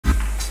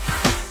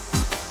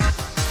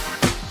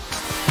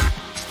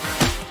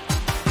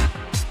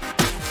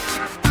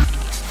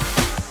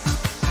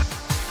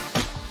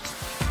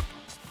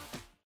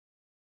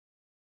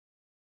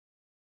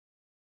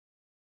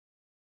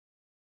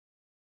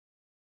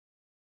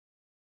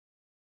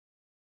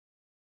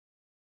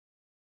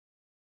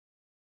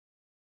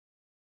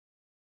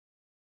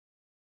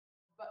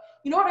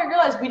you know what I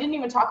realized? We didn't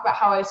even talk about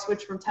how I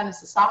switched from tennis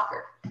to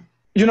soccer.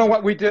 You know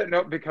what we did?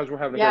 No, because we're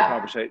having a great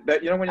conversation.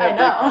 That, you know, when you have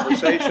great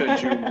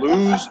conversations,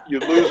 you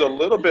lose a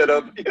little bit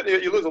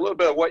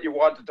of what you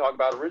wanted to talk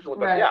about originally.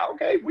 But yeah,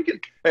 okay, we can.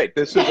 Hey,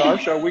 this is our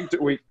show.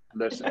 We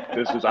listen.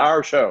 This is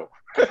our show.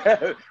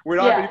 We're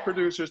not any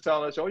producers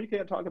telling us, oh, you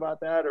can't talk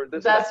about that or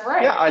this. That's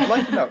right. Yeah, I'd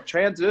like to know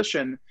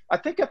transition. I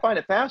think I find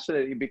it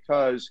fascinating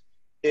because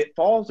it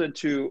falls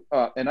into,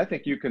 and I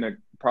think you can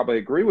probably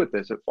agree with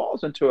this. It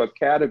falls into a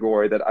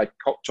category that I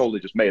totally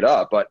just made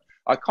up, but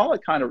I call it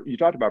kind of, you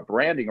talked about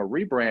branding or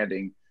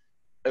rebranding.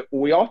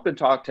 We often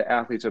talk to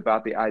athletes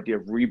about the idea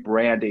of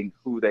rebranding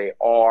who they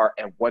are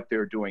and what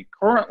they're doing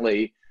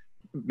currently,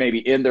 maybe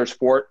in their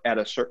sport at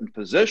a certain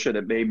position.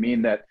 It may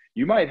mean that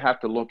you might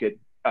have to look at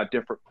a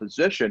different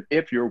position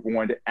if you're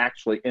going to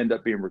actually end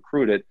up being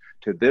recruited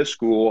to this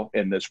school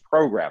in this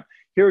program.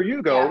 Here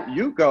you go,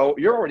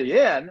 you're already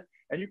in,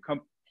 and you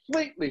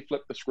completely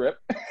flip the script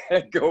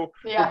and go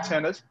from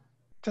tennis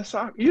to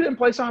soccer. You didn't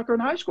play soccer in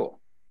high school,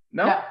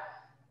 no?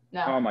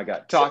 No. Oh my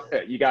God!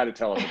 You got to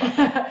tell us about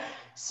that.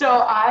 So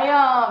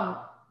I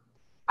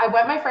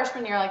went my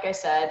freshman year, like I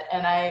said,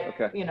 and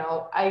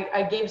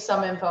I gave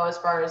some info as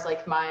far as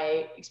like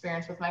my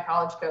experience with my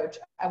college coach.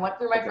 I went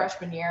through my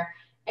freshman year,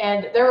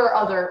 and there were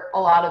a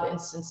lot of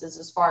instances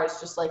as far as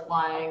just like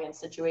lying and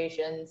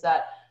situations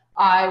that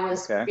I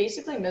was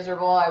basically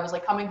miserable. I was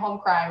like coming home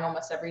crying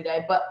almost every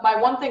day. But my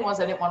one thing was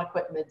I didn't want to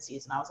quit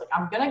mid-season. I was like,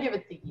 I'm going to give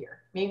it the year.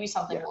 Maybe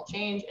something will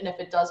change. And if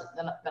it doesn't,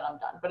 then I'm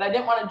done. But I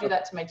didn't want to do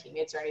that to my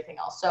teammates or anything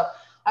else. So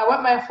I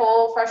went my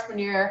whole freshman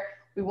year.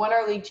 We won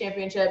our league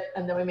championship,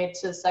 and then we made it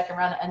to the second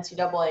round of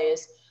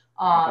NCAAs.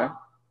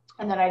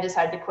 And then I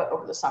decided to quit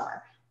over the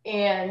summer.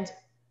 And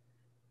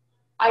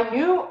I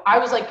knew I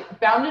was like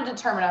bound and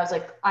determined. I was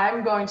like,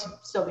 I'm going to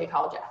still be a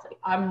college athlete.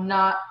 I'm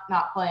not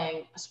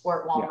playing a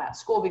sport while I'm at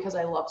school because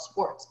I love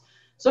sports.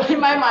 So in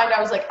my mind, I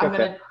was like, I'm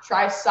going to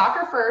try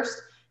soccer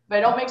first. If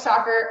I don't make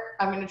soccer,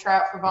 I'm going to try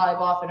out for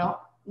volleyball. If I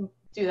don't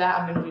do that,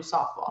 I'm going to do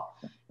softball.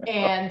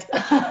 And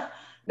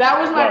that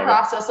was my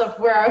process of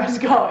where I was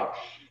going.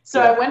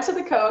 So I went to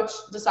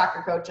the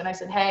soccer coach, and I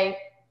said, hey,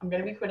 I'm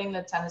going to be quitting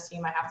the tennis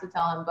team. I have to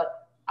tell him,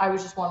 but I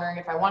was just wondering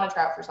if I want to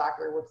try out for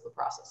soccer, what's the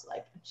process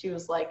like? And she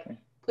was like,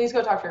 please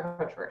go talk to your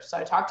coach first. So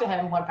I talked to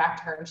him, went back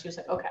to her, and she was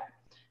like, okay,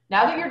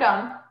 now that you're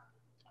done,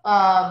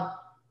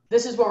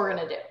 this is what we're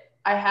going to do.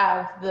 I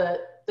have the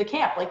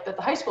camp, like that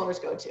the high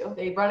schoolers go to.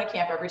 They run a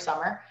camp every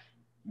summer.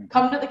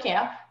 Come to the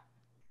camp.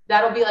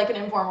 That'll be like an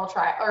informal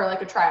try or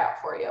like a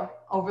tryout for you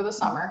over the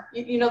summer.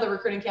 You know the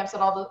recruiting camps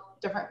that all the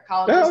different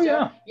colleges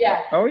do?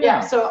 Yeah. Oh,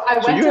 yeah. So I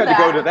went to that. So you had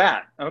to go to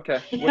that. Okay.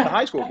 With the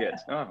high school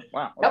kids. Oh,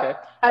 wow. Okay.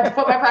 Yep. I had to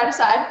put my pride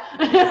aside,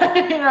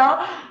 you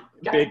know.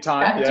 Big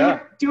time,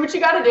 do what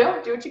you got to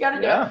do. Do what you got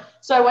to do.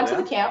 So I went to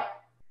the camp.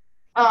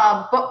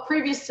 But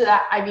previous to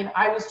that, I mean,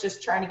 I was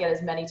just trying to get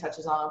as many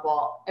touches on the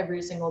ball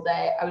every single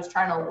day. I was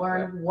trying to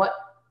learn what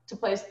to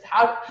play,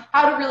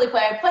 how to really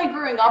play. I played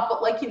growing up,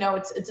 but like, you know,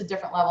 it's a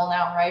different level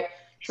now, right?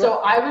 Sure. So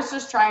I was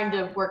just trying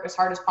to work as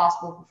hard as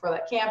possible before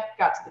that camp.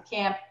 Got to the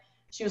camp.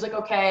 She was like,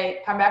 okay,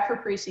 come back for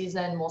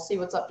preseason. We'll see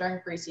what's up during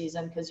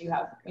preseason because you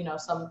have, you know,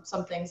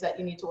 some things that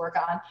you need to work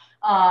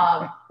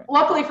on.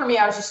 Luckily for me,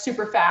 I was just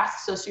super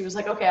fast. So she was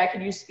like, okay, I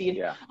can use speed.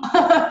 Yeah.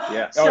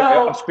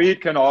 So, speed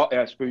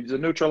speed's a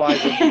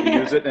neutralizer. You can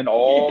use it in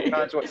all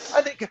kinds of ways.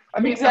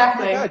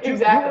 Exactly. God, you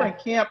were in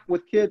camp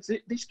with kids,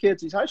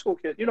 these high school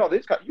kids, you know how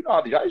these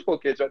high school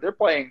kids are, they're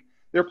playing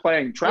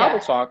travel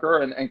soccer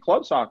and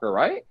club soccer,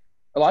 right?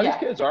 A lot of these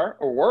kids are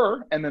or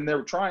were, and then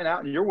they're trying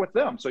out, and you're with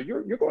them. So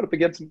you're going up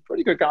against some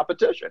pretty good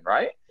competition,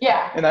 right?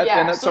 Yeah. In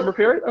that summer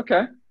period?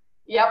 Okay.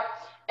 Yep.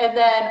 And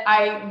then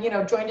I,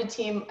 joined a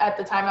team at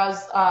the time. I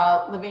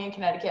was living in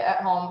Connecticut at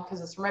home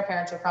because it's where my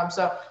parents are from.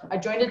 So I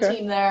joined a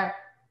team there,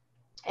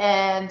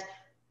 and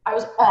I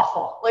was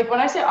awful. Like when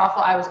I say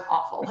awful, I was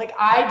awful. Like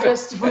I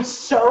just was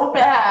so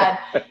bad.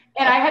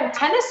 And I had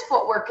tennis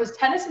footwork because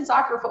tennis and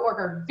soccer footwork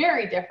are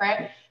very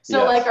different.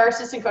 So like our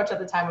assistant coach at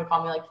the time would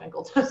call me like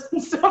twinkle toes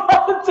and stuff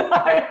all the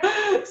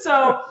time.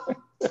 So,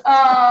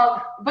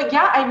 but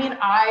yeah, I mean,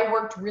 I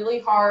worked really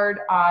hard.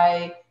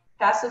 I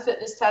passed the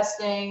fitness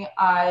testing.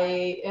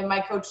 And my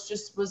coach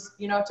just was,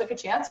 took a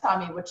chance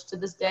on me, which to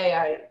this day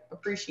I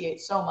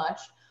appreciate so much.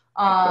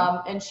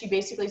 And she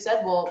basically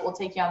said, we'll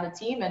take you on the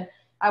team. And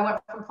I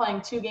went from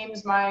playing 2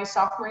 games my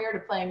sophomore year to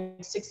playing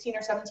 16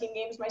 or 17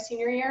 games my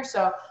senior year.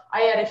 So I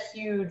had a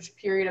huge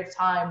period of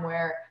time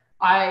where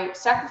I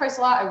sacrificed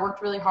a lot. I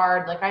worked really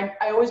hard. Like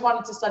I always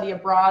wanted to study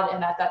abroad.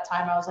 And at that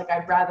time I was like,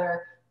 I'd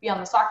rather be on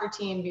the soccer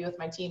team, be with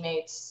my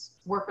teammates,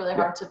 work really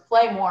hard to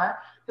play more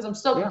because I'm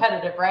still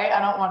competitive, right? I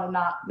don't want to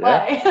not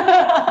play.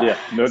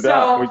 No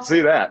doubt. We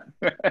see that.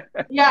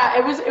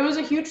 It was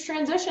a huge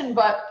transition,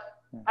 but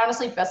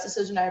honestly, best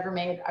decision I ever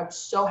made. I was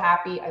so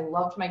happy. I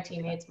loved my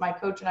teammates. My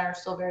coach and I are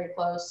still very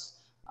close.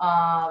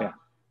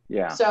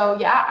 So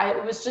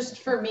it was just,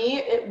 for me,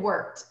 it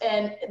worked.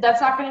 And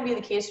that's not going to be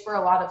the case for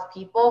a lot of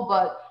people,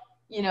 but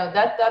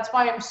that's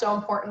why I'm so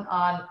important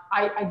on,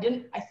 I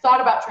thought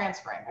about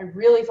transferring. I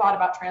really thought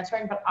about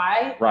transferring, but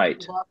I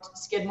loved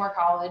Skidmore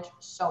College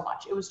so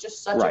much. It was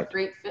just such a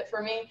great fit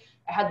for me.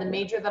 I had the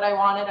major that I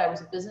wanted. I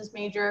was a business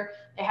major.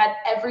 It had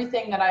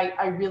everything that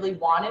I really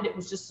wanted. It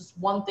was just this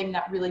one thing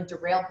that really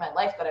derailed my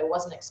life that I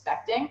wasn't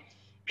expecting.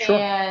 Sure.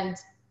 And,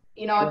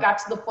 it got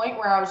to the point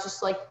where I was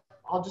just like,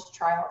 I'll just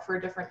try out for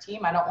a different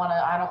team. I don't want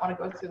to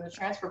go through the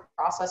transfer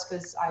process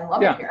because I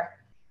love it here.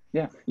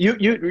 Yeah, you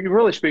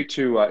really speak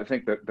to, I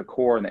think, the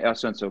core and the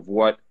essence of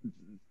what,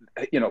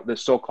 the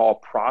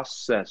so-called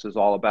process is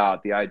all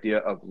about, the idea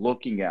of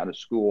looking at a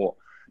school,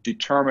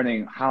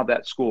 determining how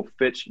that school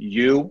fits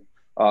you,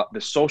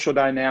 the social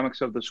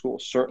dynamics of the school.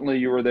 Certainly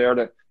you were there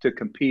to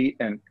compete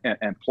and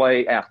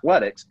play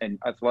athletics, and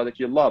athletics,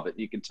 you love it.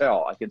 You can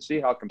tell. I can see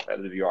how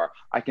competitive you are.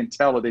 I can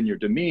tell it in your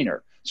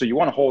demeanor. So you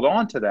want to hold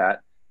on to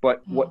that.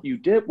 But what you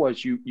did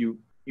was you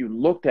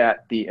looked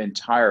at the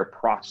entire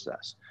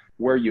process,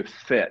 where you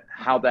fit,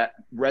 how that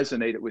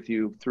resonated with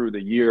you through the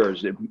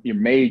years, your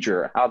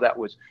major, how that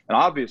was, and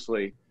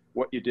obviously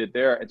what you did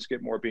there at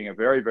Skidmore being a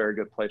very, very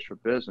good place for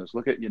business.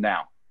 Look at you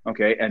now,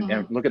 okay?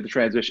 And look at the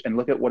transition and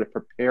look at what it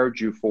prepared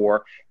you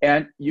for.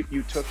 And you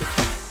took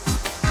it.